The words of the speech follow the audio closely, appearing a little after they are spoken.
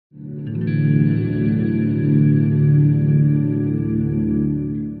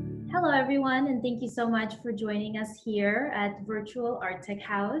everyone, and thank you so much for joining us here at Virtual Art Tech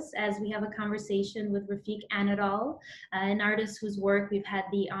House as we have a conversation with Refik Anadol, an artist whose work we've had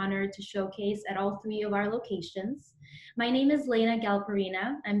the honor to showcase at all three of our locations. My name is Lena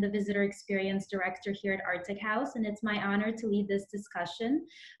Galperina. I'm the Visitor Experience Director here at Art Tech House, and it's my honor to lead this discussion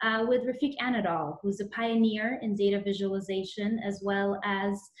with Refik Anadol, who's a pioneer in data visualization as well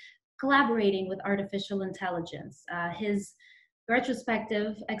as collaborating with artificial intelligence. His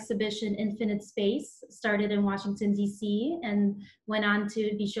retrospective exhibition Infinite Space started in Washington, D.C. and went on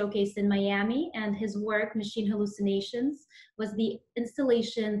to be showcased in Miami. And his work, Machine Hallucinations, was the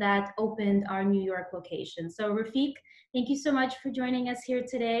installation that opened our New York location. So Refik, thank you so much for joining us here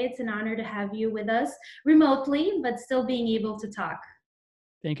today. It's an honor to have you with us remotely, but still being able to talk.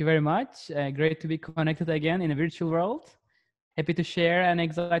 Thank you very much. Great to be connected again in a virtual world. Happy to share and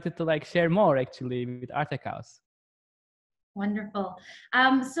excited to share more actually with ARTECHOUSE. Wonderful.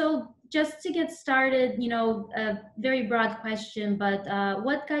 So just to get started, a very broad question, but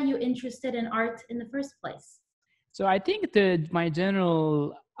what got you interested in art in the first place? So I think my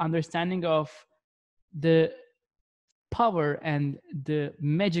general understanding of the power and the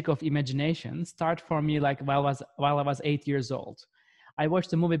magic of imagination start for me while I was 8 years old. I watched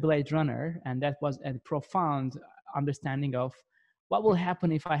the movie Blade Runner, and that was a profound understanding of what will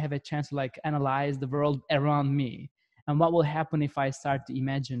happen if I have a chance to analyze the world around me. And what will happen if I start to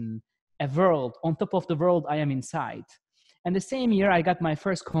imagine a world on top of the world I am inside? And the same year, I got my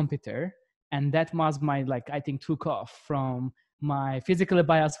first computer. And that was my, I think, took off from my physically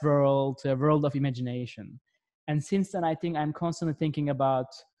biased world to a world of imagination. And since then, I think I'm constantly thinking about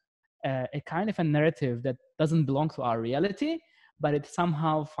a kind of a narrative that doesn't belong to our reality, but it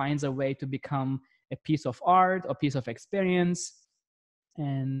somehow finds a way to become a piece of art, a piece of experience.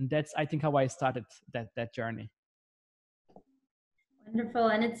 And that's, I think, how I started that journey. Wonderful.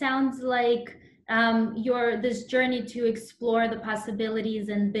 And it sounds like this journey to explore the possibilities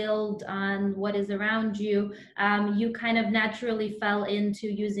and build on what is around you, you kind of naturally fell into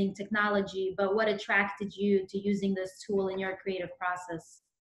using technology, but what attracted you to using this tool in your creative process?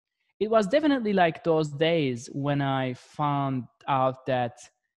 It was definitely those days when I found out that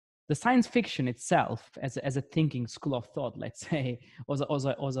the science fiction itself as a thinking school of thought, let's say, was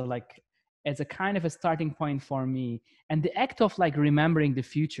as a kind of a starting point for me. And the act of remembering the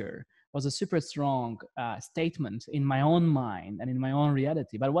future was a super strong statement in my own mind and in my own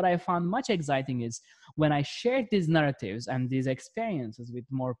reality. But what I found much exciting is when I shared these narratives and these experiences with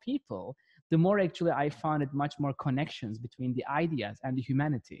more people, the more actually I found it much more connections between the ideas and the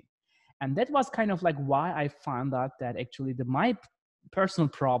humanity. And that was kind of why I found out that actually my personal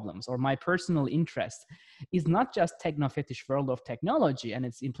problems or my personal interest is not just techno-fetish world of technology and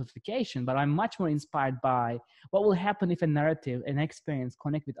its amplification, but I'm much more inspired by what will happen if a narrative, an experience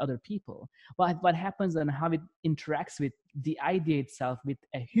connect with other people, what happens and how it interacts with the idea itself, with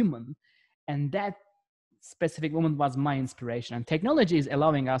a human. And that specific moment was my inspiration. And technology is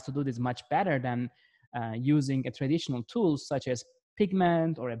allowing us to do this much better than using a traditional tools such as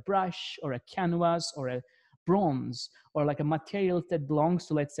pigment or a brush or a canvas or a bronze or a material that belongs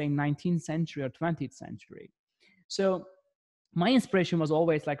to, let's say, 19th century or 20th century. So my inspiration was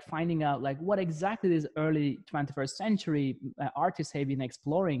always finding out what exactly these early 21st century artists have been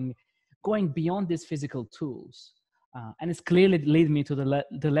exploring, going beyond these physical tools. And it's clearly lead me to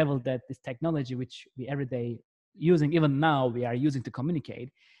the level that this technology, which we every day using, even now we are using to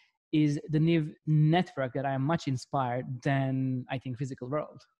communicate, is the new network that I am much inspired than, I think, physical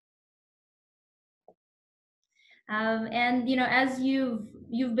world. And as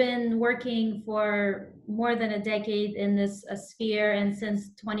you've been working for more than a decade in this sphere, and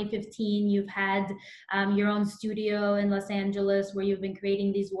since 2015 you've had your own studio in Los Angeles where you've been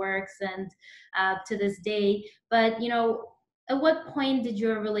creating these works, and to this day. But at what point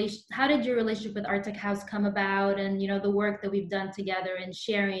how did your relationship with ARTECHOUSE come about, and the work that we've done together in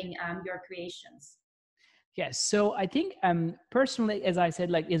sharing your creations? Yes. So I think personally, as I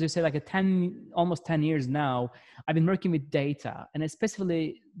said, as you said, almost 10 years now, I've been working with data, and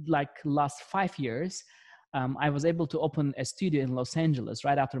especially last 5 years, I was able to open a studio in Los Angeles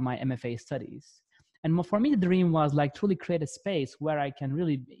right after my MFA studies. And for me, the dream was truly create a space where I can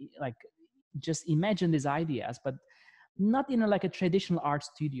really just imagine these ideas, but not in a traditional art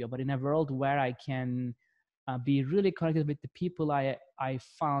studio, but in a world where I can be really connected with the people I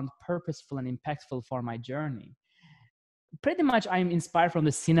found purposeful and impactful for my journey. Pretty much I'm inspired from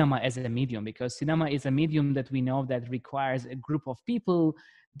the cinema as a medium, because cinema is a medium that we know that requires a group of people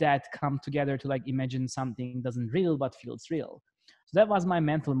that come together to imagine something doesn't real but feels real. So that was my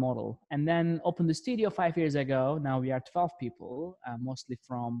mental model. And then opened the studio 5 years ago. Now we are 12 people, mostly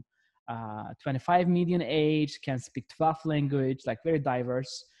from 25 median age, can speak 12 language, like very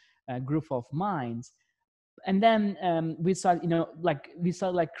diverse group of minds. And then we started,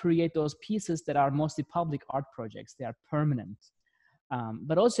 like create those pieces that are mostly public art projects. They are permanent.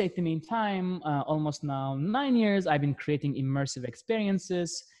 But also at the meantime, almost now 9 years, I've been creating immersive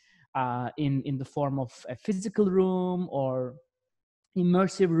experiences in the form of a physical room or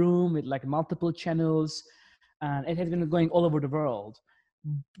immersive room with like multiple channels, and it has been going all over the world.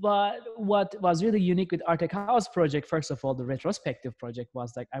 But what was really unique with ARTECHOUSE project, first of all, the retrospective project,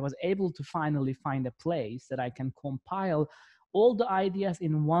 was like I was able to finally find a place that I can compile all the ideas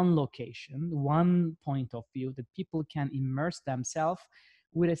in one location, one point of view, that people can immerse themselves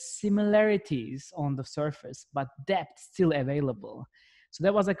with similarities on the surface, but depth still available. So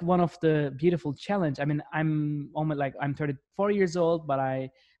that was like one of the beautiful challenge. I mean, I'm 34 years old, but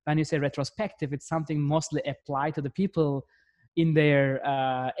when you say retrospective, it's something mostly applied to the people in their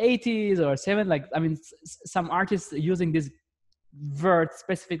 80s or 70s. Like, I mean, some artists using this word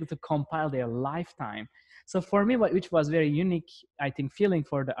specifically to compile their lifetime. So for me, which was very unique, I think, feeling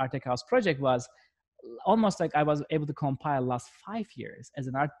for the ARTECHOUSE project was almost like I was able to compile last 5 years as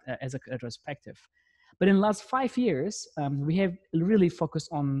as a retrospective. But in the last 5 years, we have really focused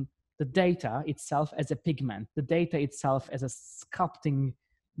on the data itself as a pigment, the data itself as a sculpting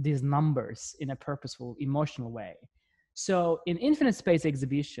these numbers in a purposeful, emotional way. So in Infinite Space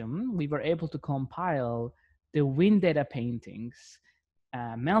exhibition, we were able to compile the wind data paintings,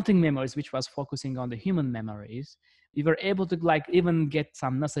 melting memories, which was focusing on the human memories. We were able to like even get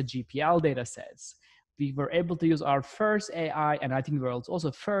some NASA GPL data sets. We were able to use our first AI, and I think the world's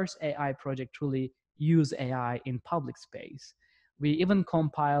also first AI project truly use AI in public space. We even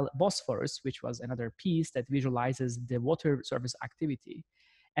compile Bosphorus, which was another piece that visualizes the water surface activity.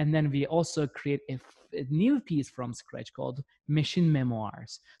 And then we also create a new piece from scratch called Machine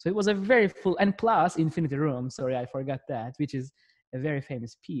Memoirs. So it was a very full, and plus Infinity Room, sorry, I forgot that, which is a very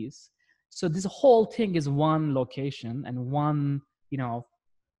famous piece. So this whole thing is one location, and one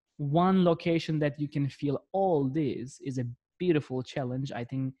location that you can feel all this is a beautiful challenge, I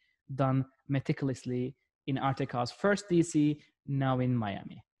think, done meticulously in ARTECHOUSE, first DC, now in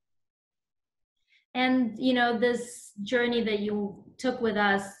Miami. And this journey that you took with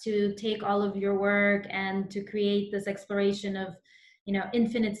us to take all of your work and to create this exploration of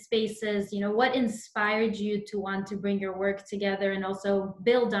infinite spaces, what inspired you to want to bring your work together and also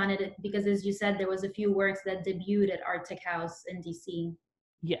build on it? Because as you said, there was a few works that debuted at ARTECHOUSE in DC.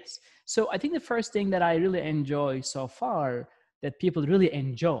 Yes. So I think the first thing that I really enjoy so far, that people really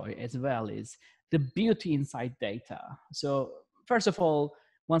enjoy as well, is the beauty inside data. So first of all,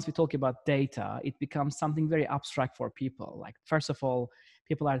 once we talk about data, it becomes something very abstract for people. Like, first of all,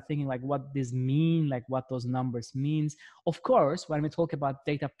 people are thinking like what this mean, like what those numbers means. Of course, when we talk about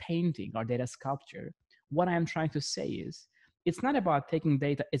data painting or data sculpture, what I'm trying to say is it's not about taking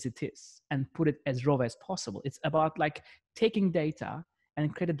data as it is and put it as raw as possible. It's about like taking data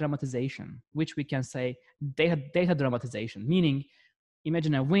and create a dramatization, which we can say data dramatization, meaning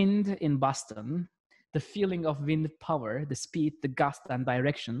imagine a wind in Boston, the feeling of wind power, the speed, the gust and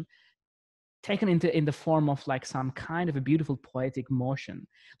direction, taken in the form of like some kind of a beautiful poetic motion.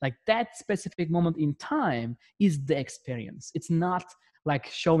 Like that specific moment in time is the experience. It's not like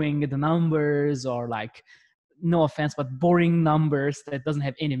showing the numbers or like, no offense, but boring numbers that doesn't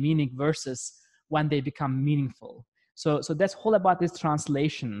have any meaning versus when they become meaningful. So that's all about this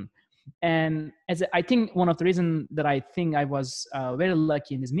translation. And I think one of the reasons that I think I was very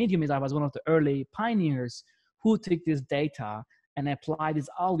lucky in this medium is I was one of the early pioneers who took this data and applied these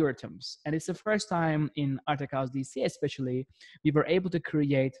algorithms. And it's the first time in ARTECHOUSE DC especially, we were able to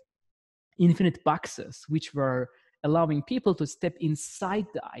create infinite boxes, which were allowing people to step inside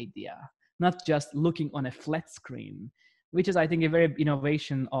the idea, not just looking on a flat screen, which is, I think, a very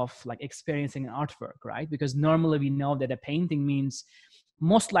innovation of like experiencing an artwork, right? Because normally we know that a painting means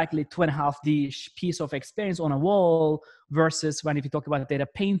most likely 2.5D piece of experience on a wall, versus when if you talk about data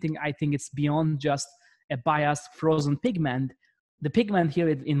painting, I think it's beyond just a biased frozen pigment. The pigment here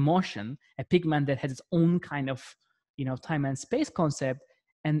is in motion, a pigment that has its own kind of time and space concept.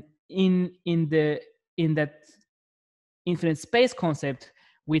 And in that infinite space concept,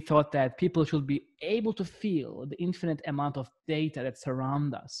 we thought that people should be able to feel the infinite amount of data that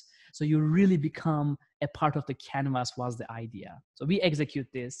surround us. So you really become a part of the canvas, was the idea. So we execute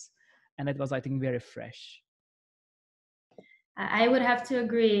this, and it was, I think, very fresh. I would have to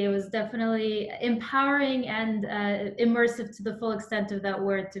agree. It was definitely empowering and immersive to the full extent of that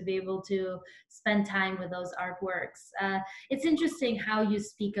word to be able to spend time with those artworks. It's interesting how you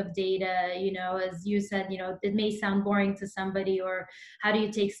speak of data, you know, as you said, you know, it may sound boring to somebody, or how do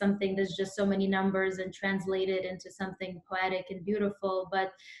you take something that's just so many numbers and translate it into something poetic and beautiful?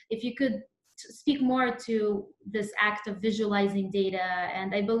 But if you could speak more to this act of visualizing data,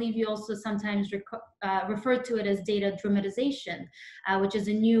 and I believe you also sometimes refer to it as data dramatization, which is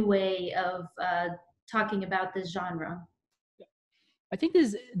a new way of talking about this genre. I think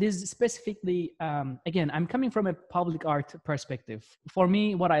this specifically, again, I'm coming from a public art perspective. For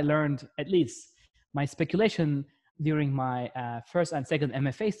me, what I learned, at least my speculation during my first and second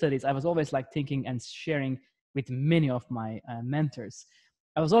MFA studies, I was always like thinking and sharing with many of my mentors.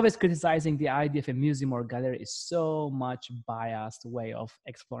 I was always criticizing the idea of a museum or gallery is so much biased way of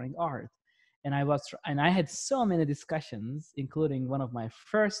exploring art. And I had so many discussions, including one of my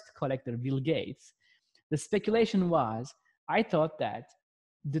first collector, Bill Gates. The speculation was, I thought that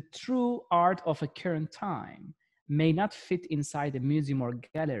the true art of a current time may not fit inside a museum or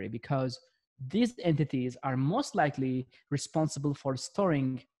gallery because these entities are most likely responsible for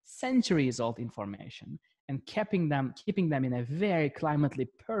storing centuries old information and keeping them in a very climately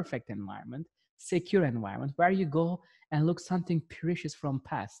perfect environment, secure environment where you go and look something precious from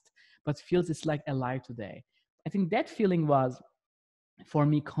past, but feels it's like alive today. I think that feeling was for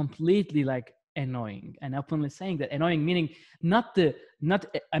me completely like annoying, and openly saying that annoying meaning not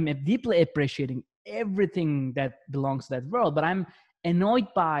I'm deeply appreciating everything that belongs to that world, but I'm annoyed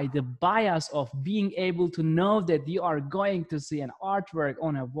by the bias of being able to know that you are going to see an artwork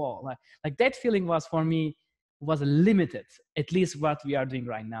on a wall. Like that feeling was for me was limited, at least what we are doing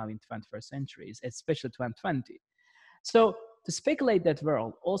right now in 21st centuries, especially 2020. So to speculate that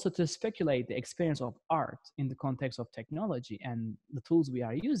world, also to speculate the experience of art in the context of technology and the tools we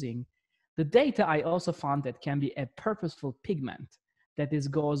are using, the data I also found that can be a purposeful pigment that is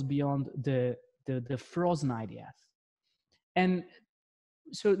goes beyond the frozen ideas. And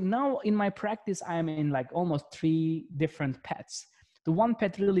so now in my practice, I'm in like almost three different paths. The one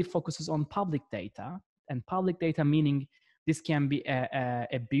path really focuses on public data, and public data meaning this can be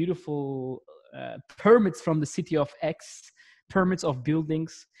a beautiful permits from the city of X, permits of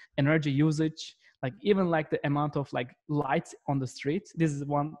buildings, energy usage, like even like the amount of like lights on the street. This is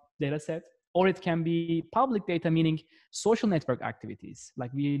one data set. Or it can be public data meaning social network activities.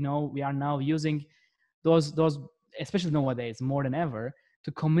 Like we know we are now using those especially nowadays more than ever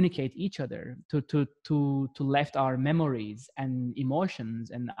to communicate each other, to left our memories and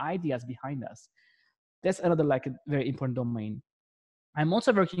emotions and ideas behind us. That's another like a very important domain. I'm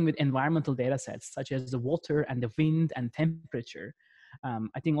also working with environmental data sets such as the water and the wind and temperature.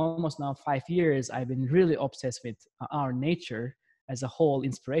 I think almost now 5 years I've been really obsessed with our nature as a whole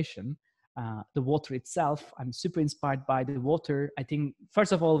inspiration. The water itself, I'm super inspired by the water. I think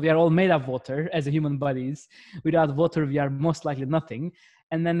first of all, we are all made of water as a human bodies. Without water, we are most likely nothing.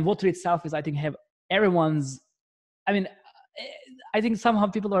 And then water itself is, I think, have everyone's. I mean, I think somehow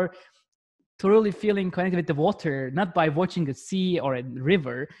people are thoroughly feeling connected with the water, not by watching a sea or a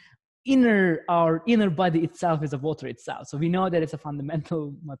river. Our inner body itself is the water itself. So we know that it's a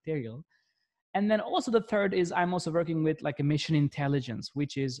fundamental material. And then also the third is I'm also working with like a machine intelligence,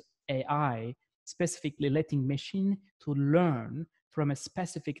 which is AI, specifically letting machine to learn from a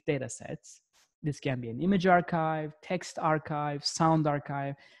specific data sets. This can be an image archive, text archive, sound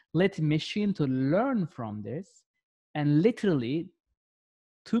archive. Let machine to learn from this, and literally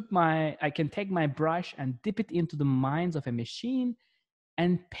I can take my brush and dip it into the minds of a machine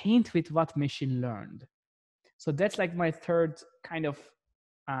and paint with what machine learned. So that's like my third kind of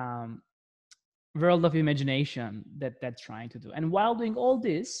um, world of imagination that's trying to do. And while doing all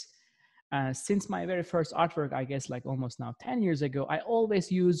this, since my very first artwork, I guess like almost now 10 years ago, I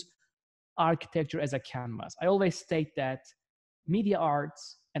always use architecture as a canvas. I always state that media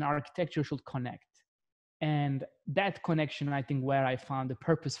arts and architecture should connect. And that connection, I think, where I found the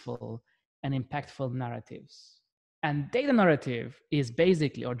purposeful and impactful narratives. And data narrative is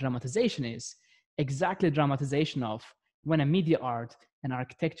basically, or dramatization is exactly dramatization of when a media art and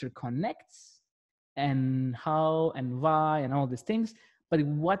architecture connects, and how and why and all these things. But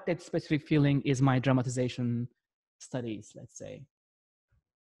what that specific feeling is my dramatization studies, let's say.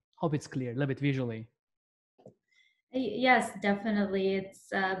 Hope it's clear, a little bit visually. Yes, definitely.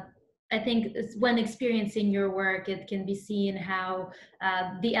 It's I think it's when experiencing your work, it can be seen how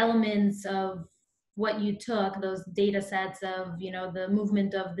the elements of what you took, those data sets of, the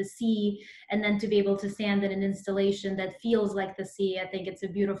movement of the sea, and then to be able to stand in an installation that feels like the sea. I think it's a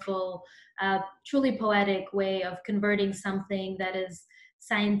beautiful, truly poetic way of converting something that is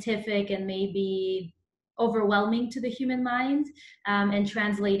scientific and maybe overwhelming to the human mind, and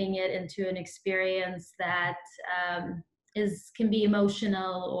translating it into an experience that can be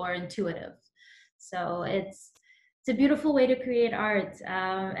emotional or intuitive. So it's a beautiful way to create art,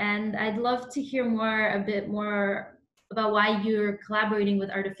 and I'd love to hear a bit more about why you're collaborating with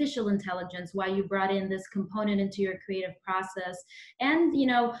artificial intelligence, why you brought in this component into your creative process, and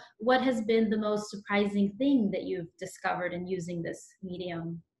what has been the most surprising thing that you've discovered in using this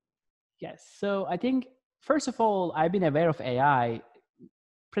medium. Yes. So I think, first of all, I've been aware of AI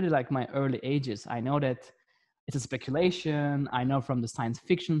pretty like my early ages. I know that it's a speculation. I know from the science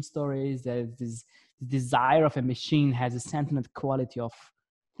fiction stories that this desire of a machine has a sentient quality of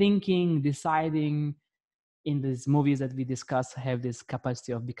thinking, deciding. In these movies that we discuss, have this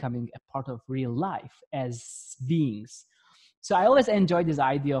capacity of becoming a part of real life as beings. So I always enjoy this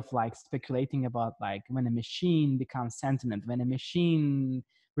idea of like speculating about like when a machine becomes sentient, when a machine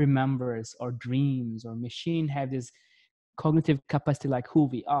remembers or dreams, or machine have this cognitive capacity like who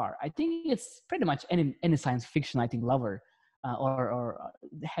we are. I think it's pretty much any science fiction, I think, lover or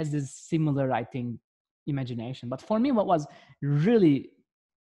has this similar, I think, imagination. But for me, what was really,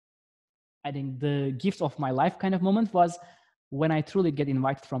 I think, the gift of my life kind of moment was when I truly get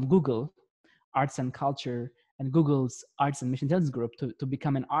invited from Google Arts and Culture and Google's Arts and Mission Intelligence Group to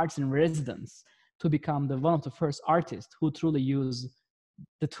become an arts in residence, to become one of the first artists who truly use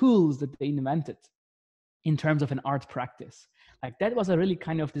the tools that they invented in terms of an art practice. Like that was a really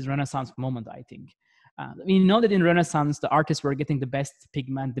kind of this Renaissance moment, I think. We know that in Renaissance, the artists were getting the best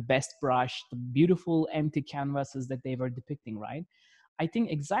pigment, the best brush, the beautiful empty canvases that they were depicting, right? I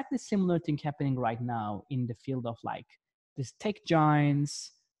think exactly similar thing happening right now in the field of like these tech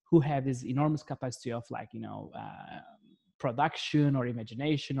giants who have this enormous capacity of like, production or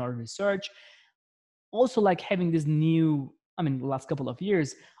imagination or research. Also like having this new, I mean, the last couple of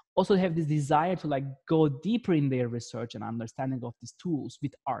years, also have this desire to like go deeper in their research and understanding of these tools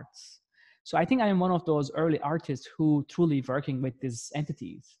with arts. So I think I am one of those early artists who truly working with these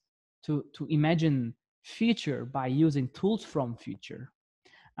entities to imagine future by using tools from future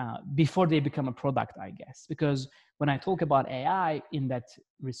before they become a product, I guess. Because when I talk about AI in that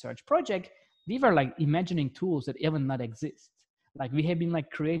research project, we were like imagining tools that even not exist. Like we have been like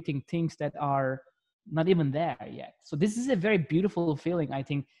creating things that are not even there yet. So this is a very beautiful feeling, I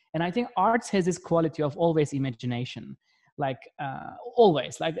think. And I think arts has this quality of always imagination. Like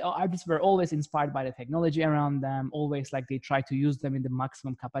always, like artists were always inspired by the technology around them. Always like they try to use them in the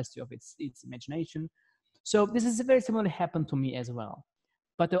maximum capacity of its imagination. So this is very similar happened to me as well.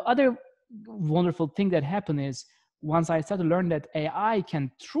 But the other wonderful thing that happened is once I started to learn that AI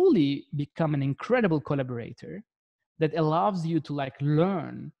can truly become an incredible collaborator that allows you to like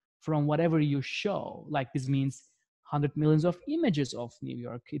learn from whatever you show. Like this means 100 millions of images of New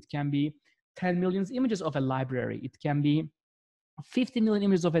York. It can be 10 million images of a library. It can be 50 million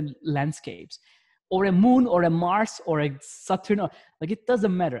images of a landscapes, or a moon, or a Mars, or a Saturn. Or, like it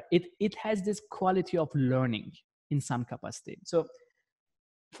doesn't matter. It has this quality of learning in some capacity. So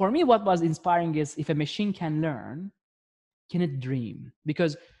for me, what was inspiring is if a machine can learn, can it dream?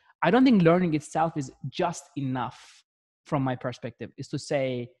 Because I don't think learning itself is just enough from my perspective, is to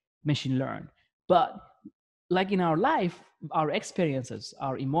say machine learn. But like in our life, our experiences,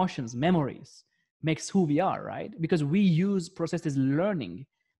 our emotions, memories makes who we are, right? Because we use processes learning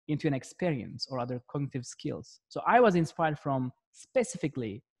into an experience or other cognitive skills. So I was inspired from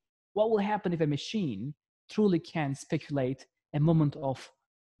specifically what will happen if a machine truly can speculate a moment of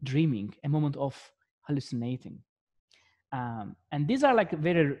dreaming, a moment of hallucinating. And these are like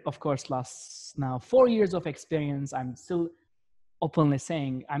very, of course, last now 4 years of experience. I'm still openly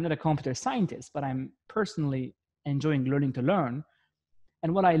saying I'm not a computer scientist, but I'm personally enjoying learning to learn.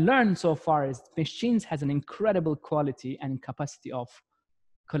 And what I learned so far is machines has an incredible quality and capacity of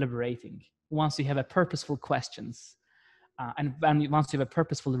collaborating once you have a purposeful questions and once you have a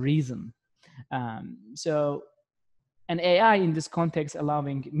purposeful reason. So an AI in this context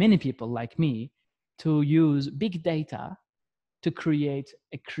allowing many people like me to use big data to create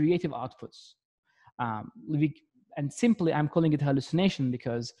a creative outputs. And simply, I'm calling it hallucination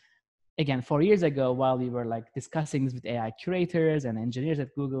because, again, 4 years ago, while we were like discussing this with AI curators and engineers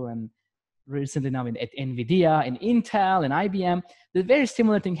at Google, and recently now at NVIDIA and Intel and IBM, the very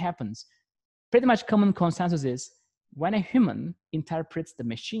similar thing happens. Pretty much common consensus is when a human interprets the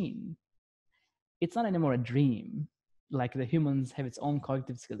machine, it's not anymore a dream. Like the humans have its own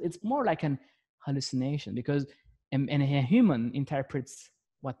cognitive skills. It's more like an hallucination, because and a human interprets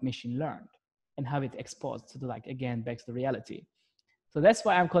what machine learned and how it exposed to the, like, again, back to the reality. So that's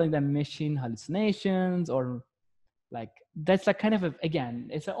why I'm calling them machine hallucinations, or like, that's like kind of a, again,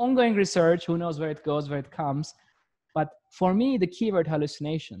 it's an ongoing research. Who knows where it goes, where it comes. But for me, the keyword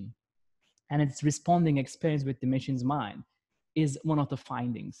hallucination and its responding experience with the machine's mind is one of the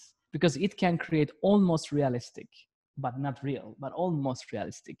findings, because it can create almost realistic, but not real, but almost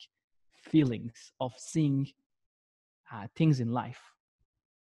realistic feelings of seeing things in life.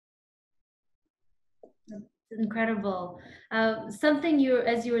 Incredible. Something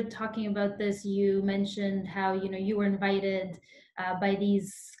as you were talking about this, you mentioned how, you were invited by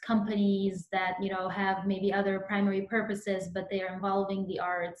these companies that, have maybe other primary purposes, but they are involving the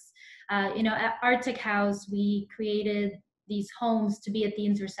arts. At Arctic House, we created these homes to be at the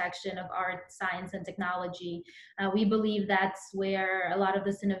intersection of art, science, and technology. We believe that's where a lot of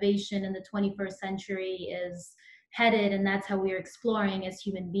this innovation in the 21st century is headed, and that's how we're exploring as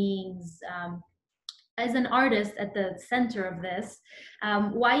human beings. As an artist at the center of this,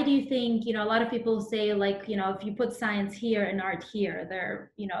 why do you think, a lot of people say, like, if you put science here and art here,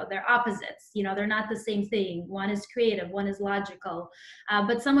 they're opposites, they're not the same thing. One is creative, one is logical.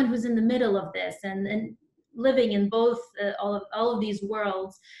 But someone who's in the middle of this and living in both, all of these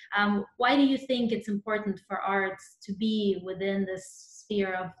worlds, why do you think it's important for arts to be within this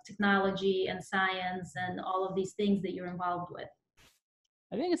sphere of technology and science and all of these things that you're involved with?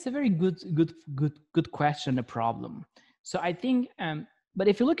 I think it's a very good question, a problem. So I think, but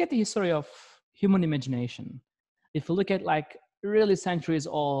if you look at the history of human imagination, if you look at like really centuries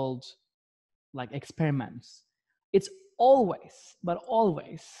old, like experiments, it's always, but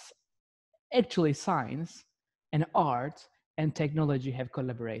always, actually science and art and technology have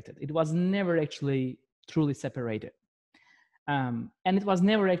collaborated. It was never actually truly separated. And it was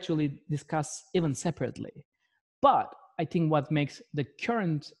never actually discussed even separately. But I think what makes the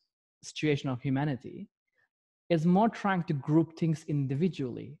current situation of humanity is more trying to group things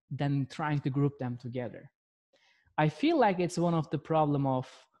individually than trying to group them together. I feel like it's one of the problem of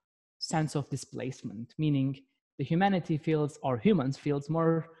sense of displacement, meaning the humanity feels, or humans feels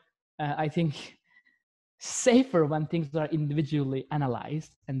more, I think, safer when things are individually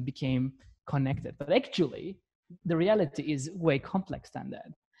analyzed and became connected. But actually, the reality is way complex than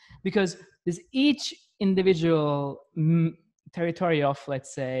that, because there's each individual territory of,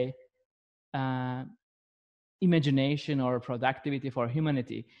 let's say, imagination or productivity for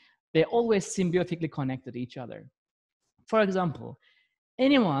humanity. They always symbiotically connected each other. For example,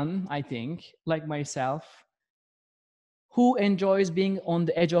 anyone, I think, like myself, who enjoys being on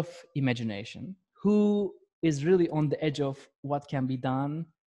the edge of imagination, who is really on the edge of what can be done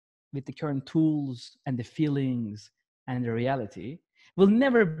with the current tools and the feelings and the reality, will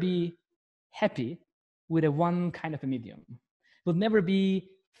never be happy with a one kind of a medium, will never be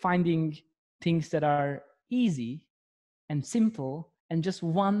finding things that are easy and simple and just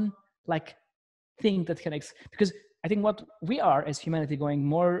one like thing that can because I think what we are as humanity going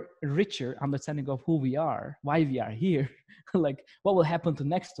more richer understanding of who we are, why we are here, like what will happen to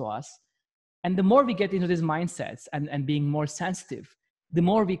next to us. And the more we get into these mindsets and being more sensitive, the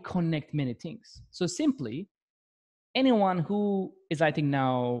more we connect many things. So simply, anyone who is, I think,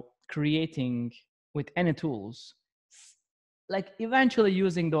 now creating with any tools, like eventually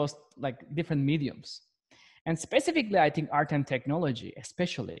using those like different mediums. And specifically, I think art and technology,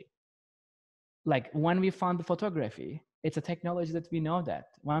 especially, like when we found the photography, it's a technology that we know that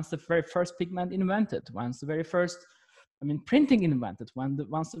once the very first pigment invented, once the very first, printing invented,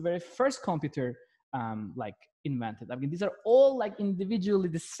 once the very first computer like invented. These are all like individually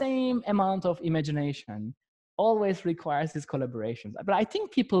the same amount of imagination, always requires these collaborations. But I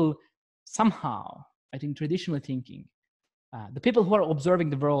think people somehow, I think traditionally thinking, the people who are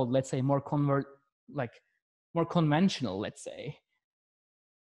observing the world, let's say more conventional, let's say,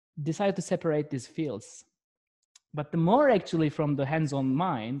 decide to separate these fields. But the more actually from the hands-on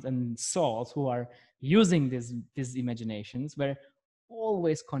minds and souls who are using these imaginations, we're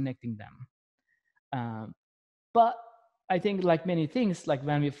always connecting them. But I think like many things, like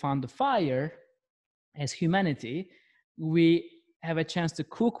when we found the fire as humanity, we have a chance to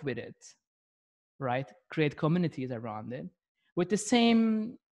cook with it, right? Create communities around it. With the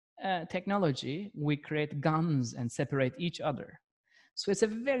same technology, we create guns and separate each other. So it's a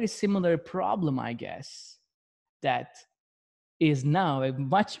very similar problem, I guess, that is now a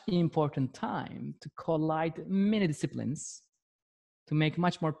much important time to collide many disciplines to make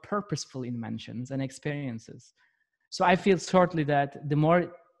much more purposeful inventions and experiences. So I feel shortly that the more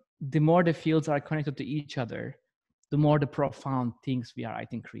the fields are connected to each other, the more the profound things we are, I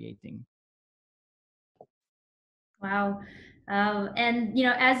think, creating. Wow. And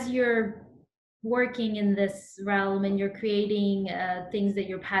as you're working in this realm and you're creating things that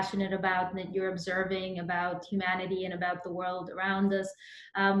you're passionate about and that you're observing about humanity and about the world around us,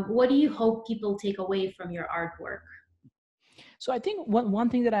 what do you hope people take away from your artwork? So I think one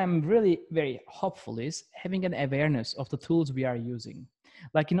thing that I'm really very hopeful is having an awareness of the tools we are using.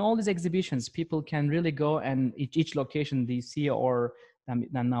 Like in all these exhibitions, people can really go, and each location, DC or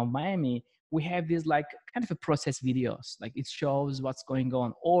now Miami, we have these like kind of a process videos. Like it shows what's going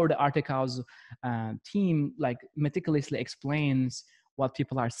on, or the ARTECHOUSE team like meticulously explains what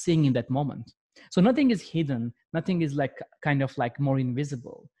people are seeing in that moment. So nothing is hidden, nothing is like kind of like more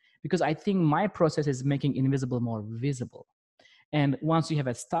invisible, because I think my process is making invisible more visible. And once you have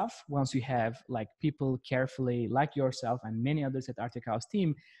a staff, once you have like people carefully like yourself and many others at ARTECHOUSE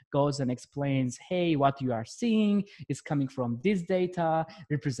team goes and explains, hey, what you are seeing is coming from this data,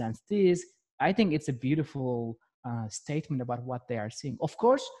 represents this. I think it's a beautiful statement about what they are seeing. Of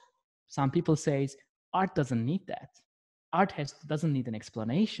course, some people say art doesn't need that. Doesn't need an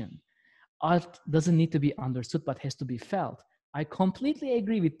explanation. Art doesn't need to be understood, but has to be felt. I completely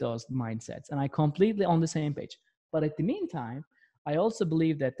agree with those mindsets, and I completely on the same page. But at the meantime, I also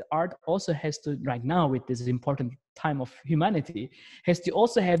believe that the art also has to, right now with this important time of humanity, has to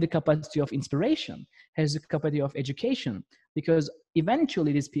also have the capacity of inspiration, has the capacity of education, because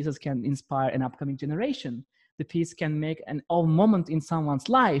eventually these pieces can inspire an upcoming generation. The piece can make an old moment in someone's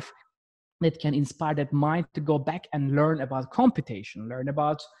life that can inspire that mind to go back and learn about computation, learn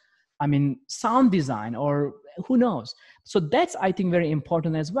about, I mean, sound design, or who knows. So that's, I think, very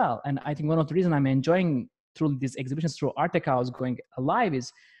important as well. And I think one of the reasons I'm enjoying through these exhibitions, through ARTECHOUSE going alive,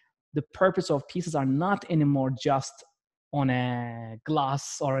 is the purpose of pieces are not anymore just on a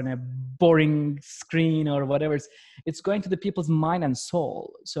glass or on a boring screen or whatever. It's going to the people's mind and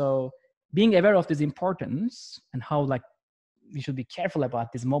soul. So being aware of this importance and how like we should be careful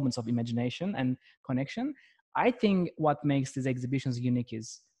about these moments of imagination and connection. I think what makes these exhibitions unique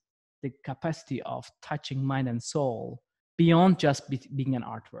is the capacity of touching mind and soul beyond just being an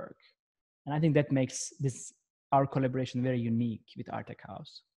artwork. And I think that makes this our collaboration very unique with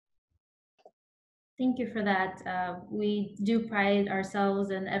ARTECHOUSE. Thank you for that. We do pride ourselves,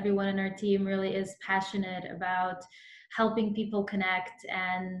 and everyone in our team really is passionate about helping people connect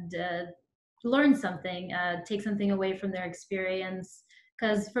and learn something, take something away from their experience.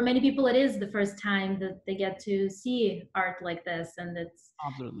 Because for many people, it is the first time that they get to see art like this, and it's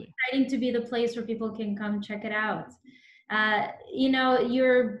Absolutely. exciting to be the place where people can come check it out.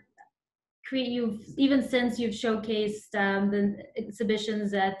 You're you've even since you've showcased the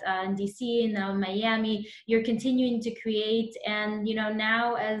exhibitions at in DC and now Miami, you're continuing to create. And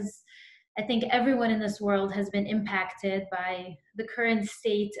now, as I think everyone in this world has been impacted by the current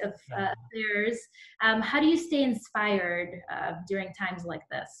state of Yeah. affairs, how do you stay inspired during times like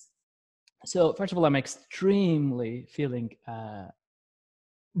this? So first of all, I'm extremely feeling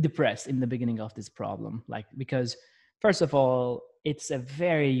depressed in the beginning of this problem, like because first of all, it's a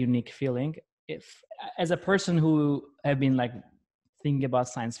very unique feeling. If as a person who have been like thinking about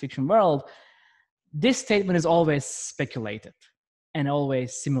science fiction world, this statement is always speculated and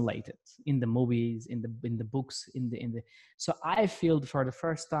always simulated in the movies, in the books, in the. So I feel for the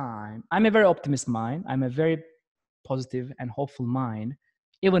first time, I'm a very optimist mind. I'm a very positive and hopeful mind,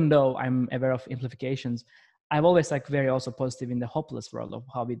 even though I'm aware of implications. I'm always like very also positive in the hopeless world of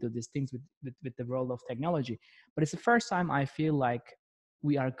how we do these things with the world of technology. But it's the first time I feel like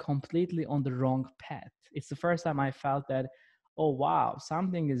we are completely on the wrong path. It's the first time I felt that, oh wow,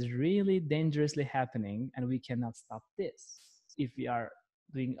 something is really dangerously happening and we cannot stop this if we are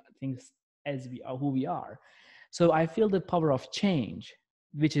doing things as we are who we are. So I feel the power of change,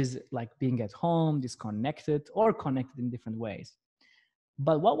 which is like being at home, disconnected, or connected in different ways.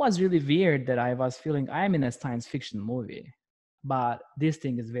 But what was really weird that I was feeling I'm in a science fiction movie, but this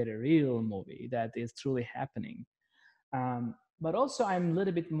thing is very real movie that is truly happening. But also I'm a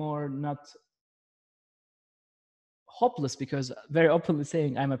little bit more not hopeless because very openly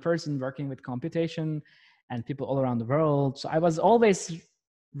saying I'm a person working with computation and people all around the world. So I was always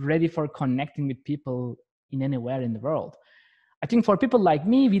ready for connecting with people in anywhere in the world. I think for people like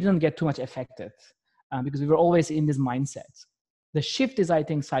me, we didn't get too much affected because we were always in this mindset. The shift is, I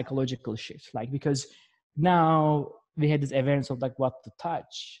think, psychological shift, like because now we had this awareness of like what to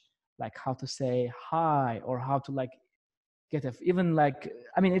touch, like how to say hi or how to like get even like,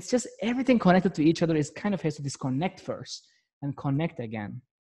 I mean, it's just everything connected to each other is kind of has to disconnect first and connect again.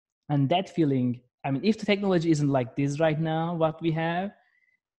 And that feeling, I mean, if the technology isn't like this right now, what we have,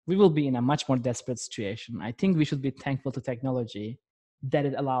 we will be in a much more desperate situation. I think we should be thankful to technology that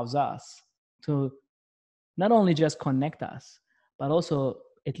it allows us to not only just connect us, but also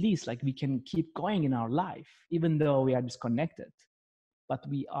at least like we can keep going in our life, even though we are disconnected, but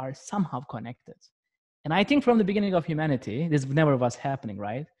we are somehow connected. And I think from the beginning of humanity, this never was happening,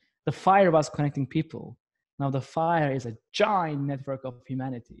 right? The fire was connecting people. Now the fire is a giant network of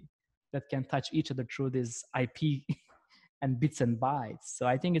humanity that can touch each other through this IP and bits and bytes. So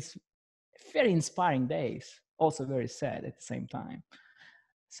I think it's very inspiring days, also very sad at the same time.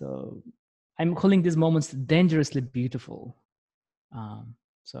 So I'm calling these moments dangerously beautiful.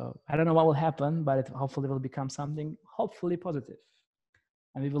 So I don't know what will happen, but it hopefully will become something hopefully positive.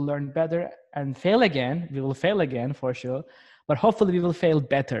 And we will learn better and fail again. We will fail again for sure, but hopefully we will fail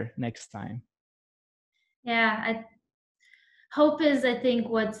better next time. Yeah, hope is, I think,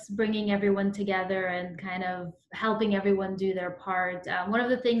 what's bringing everyone together and kind of helping everyone do their part. One of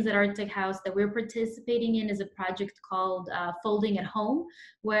the things at Arctic House that we're participating in is a project called Folding at Home,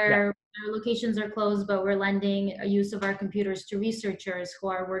 Yeah. where our locations are closed, but we're lending a use of our computers to researchers who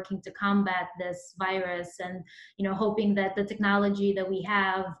are working to combat this virus, and hoping that the technology that we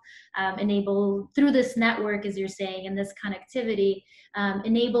have enable through this network, as you're saying, and this connectivity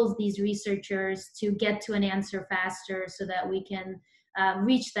enables these researchers to get to an answer faster so that we can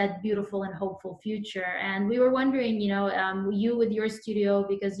reach that beautiful and hopeful future. And we were wondering, you with your studio,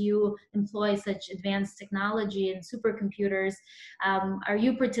 because you employ such advanced technology and supercomputers, are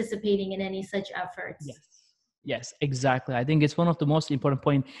you participating in any such efforts? Yes. Yes, exactly. I think it's one of the most important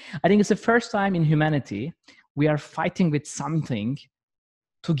points. I think it's the first time in humanity we are fighting with something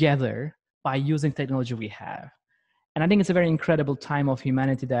together by using technology we have. And I think it's a very incredible time of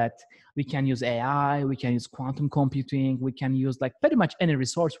humanity that we can use AI, we can use quantum computing, we can use like pretty much any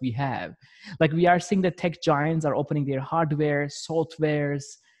resource we have. Like we are seeing the tech giants are opening their hardware, softwares.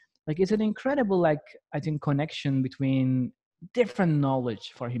 Like it's an incredible, like I think, connection between different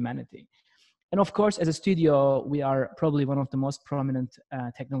knowledge for humanity. And of course, as a studio, we are probably one of the most prominent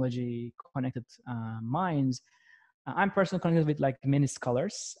technology connected minds. I'm personally connected with like many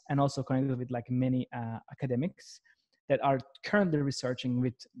scholars and also connected with like many academics that are currently researching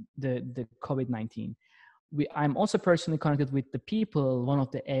with the COVID-19. I'm also personally connected with the people, one of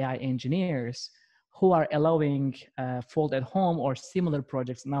the AI engineers who are allowing Fold at Home or similar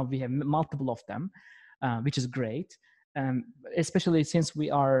projects. Now we have multiple of them, which is great. Especially since we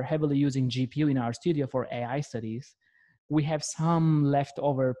are heavily using GPU in our studio for AI studies, we have some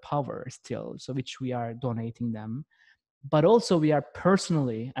leftover power still, so which we are donating them. But also we are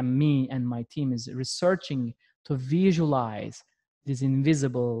personally, and me and my team is researching to visualize this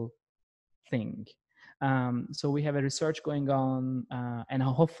invisible thing. So we have a research going on, and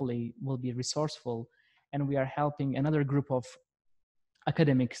hopefully will be resourceful. And we are helping another group of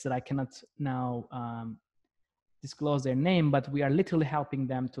academics that I cannot now disclose their name, but we are literally helping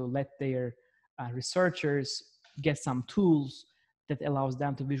them to let their researchers get some tools that allows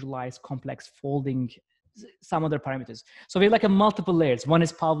them to visualize complex folding, some other parameters. So we have like a multiple layers. One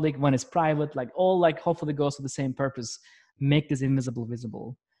is public, one is private, like all like hopefully goes to the same purpose, make this invisible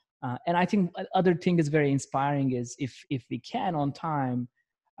visible. And I think other thing is very inspiring is if we can on time,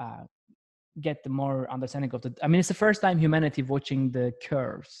 get the more understanding of the, I mean, it's the first time humanity watching the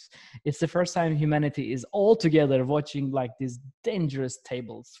curves. It's the first time humanity is all together watching like these dangerous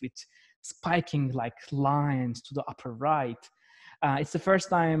tables with spiking like lines to the upper right. It's the first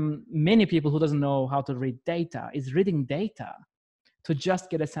time many people who doesn't know how to read data is reading data to just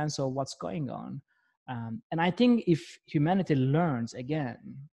get a sense of what's going on. And I think if humanity learns again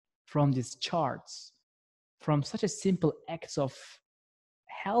from these charts, from such a simple acts of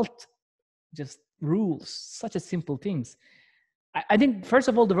health, just rules, such a simple things. I think first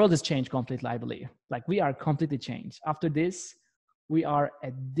of all, the world has changed completely, I believe. Like we are completely changed. After this, we are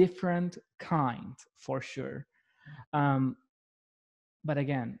a different kind for sure. But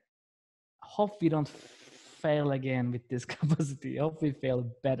again, hope we don't fail again with this capacity. Hope we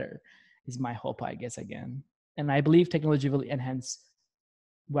fail better is my hope, I guess, again. And I believe technology will enhance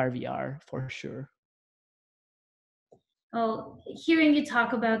where we are for sure. Well, hearing you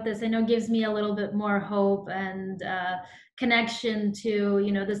talk about this, I know gives me a little bit more hope and connection to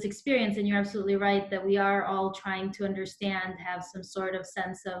this experience. And you're absolutely right that we are all trying to understand, have some sort of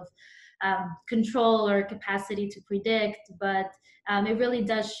sense of control or capacity to predict. But it really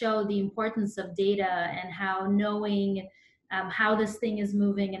does show the importance of data and how knowing how this thing is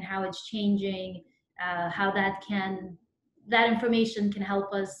moving and how it's changing, how that information can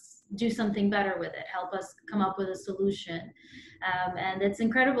help us do something better with it, help us come up with a solution. And it's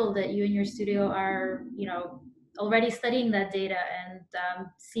incredible that you and your studio are, already studying that data and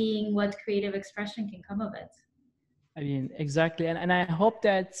seeing what creative expression can come of it. I mean, exactly. And I hope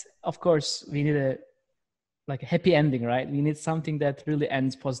that, of course, we need a like a happy ending, right? We need something that really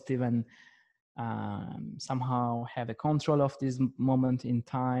ends positive and somehow have a control of this moment in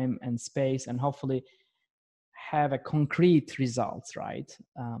time and space, and hopefully have a concrete results, right?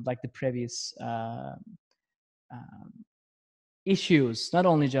 Like the previous issues, not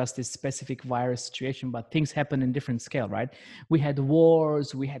only just this specific virus situation, but things happen in different scale, right? We had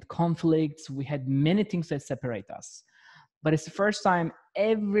wars, we had conflicts, we had many things that separate us. But it's the first time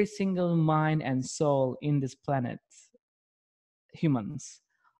every single mind and soul in this planet, humans,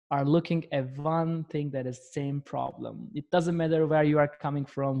 are looking at one thing that is same problem. It doesn't matter where you are coming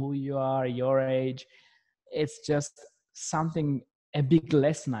from, who you are, your age. It's just something, a big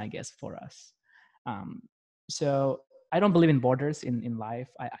lesson, I guess, for us. Um, so I don't believe in borders in life.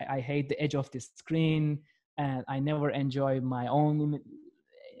 I hate the edge of the screen, and I never enjoy my own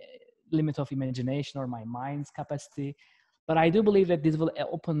limit of imagination or my mind's capacity. But I do believe that this will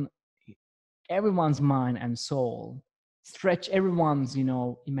open everyone's mind and soul, stretch everyone's,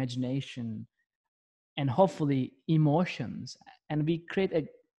 imagination, and hopefully emotions, and we create a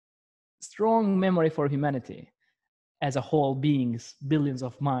strong memory for humanity as a whole, beings, billions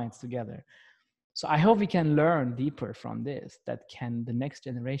of minds together. So I hope we can learn deeper from this, that can the next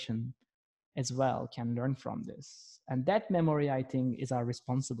generation as well can learn from this. And that memory, I think, is our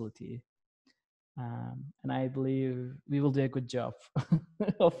responsibility. And I believe we will do a good job,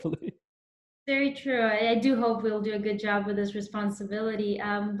 hopefully. Very true. I do hope we'll do a good job with this responsibility.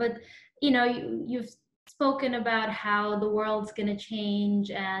 But you've spoken about how the world's going to change,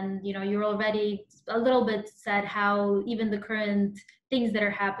 and you're already a little bit said how even the current things that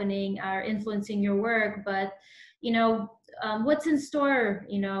are happening are influencing your work. But what's in store?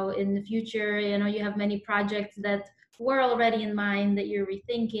 In the future. You have many projects that were already in mind that you're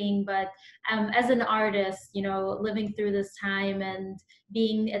rethinking, but as an artist, living through this time and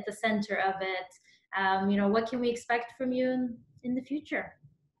being at the center of it, what can we expect from you in the future?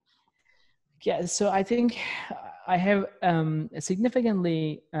 Yeah, so I think I have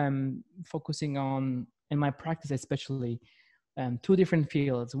significantly focusing on, in my practice especially, two different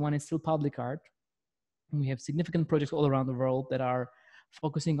fields. One is still public art. We have significant projects all around the world that are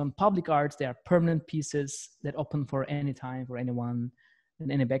focusing on public arts. They are permanent pieces that open for any time, for anyone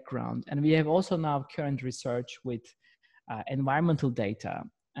in any background. And we have also now current research with environmental data,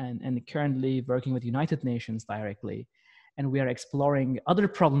 and currently working with United Nations directly. And we are exploring other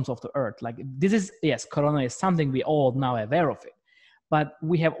problems of the earth. Like this is, yes, Corona is something we all now aware of it. But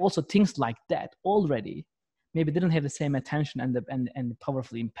we have also things like that already. Maybe didn't have the same attention and the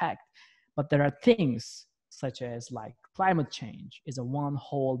powerful impact. But there are things such as like climate change is a one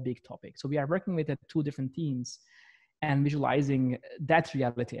whole big topic. So we are working with two different teams and visualizing that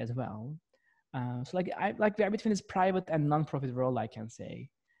reality as well. So we are between this private and non-profit world, I can say.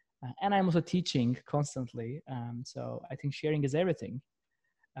 And I'm also teaching constantly. So I think sharing is everything.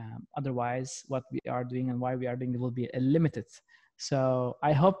 Otherwise, what we are doing and why we are doing it will be limited. So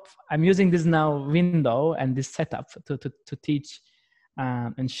I hope I'm using this now window and this setup to teach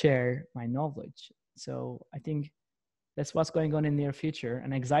and share my knowledge. So I think that's what's going on in the near future,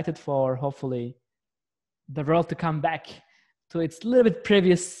 and excited for hopefully the world to come back to its little bit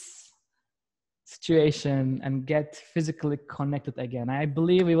previous situation and get physically connected again. I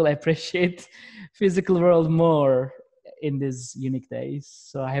believe we will appreciate physical world more in these unique days.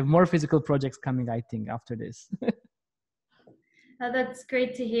 So I have more physical projects coming, I think, after this. That's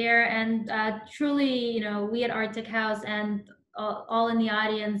great to hear. And truly, we at Arctic House and all in the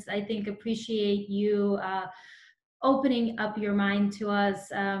audience, I think, appreciate you opening up your mind to us,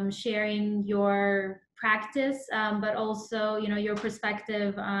 sharing your practice, but also, your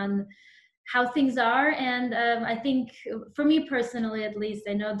perspective on how things are. And I think for me personally, at least,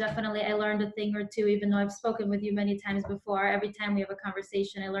 I know definitely I learned a thing or two, even though I've spoken with you many times before. Every time we have a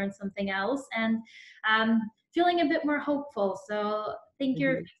conversation, I learn something else, and feeling a bit more hopeful. So thank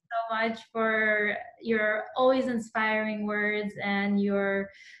you so much for your always inspiring words and your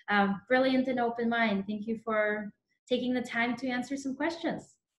brilliant and open mind. Thank you for taking the time to answer some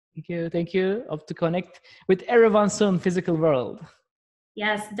questions. Thank you. Thank you. Hope to connect with everyone soon, physical world.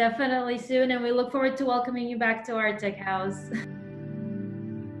 Yes, definitely soon. And we look forward to welcoming you back to Arctic House.